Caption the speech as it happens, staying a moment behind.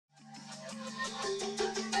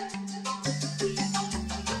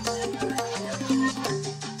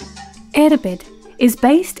Irbid is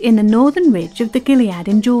based in the northern ridge of the Gilead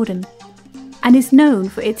in Jordan and is known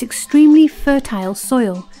for its extremely fertile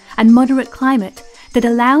soil and moderate climate that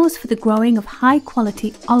allows for the growing of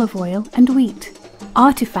high-quality olive oil and wheat.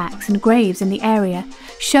 Artifacts and graves in the area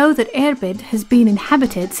show that Irbid has been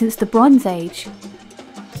inhabited since the Bronze Age.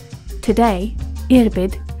 Today,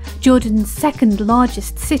 Irbid, Jordan's second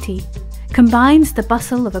largest city, combines the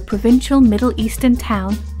bustle of a provincial Middle Eastern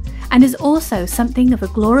town and is also something of a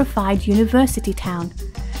glorified university town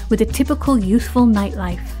with a typical youthful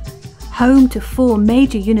nightlife. Home to 4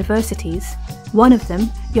 major universities, one of them,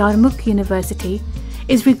 Yarmouk University,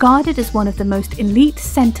 is regarded as one of the most elite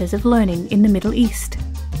centres of learning in the Middle East.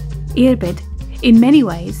 Irbid, in many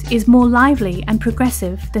ways, is more lively and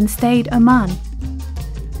progressive than Stade Oman.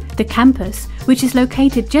 The campus, which is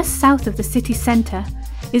located just south of the city centre,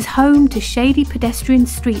 is home to shady pedestrian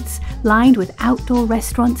streets lined with outdoor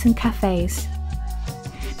restaurants and cafes.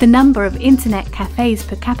 The number of internet cafes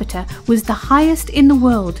per capita was the highest in the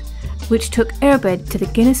world, which took Irbid to the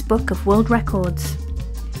Guinness Book of World Records.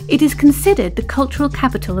 It is considered the cultural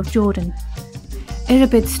capital of Jordan.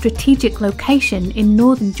 Irbid's strategic location in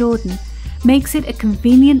northern Jordan makes it a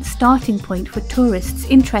convenient starting point for tourists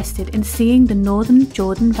interested in seeing the northern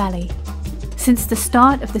Jordan Valley. Since the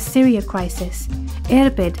start of the Syria crisis,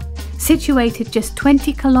 Irbid, situated just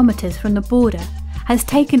 20 kilometers from the border, has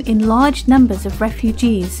taken in large numbers of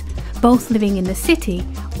refugees, both living in the city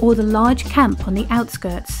or the large camp on the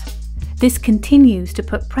outskirts. This continues to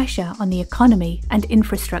put pressure on the economy and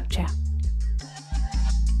infrastructure.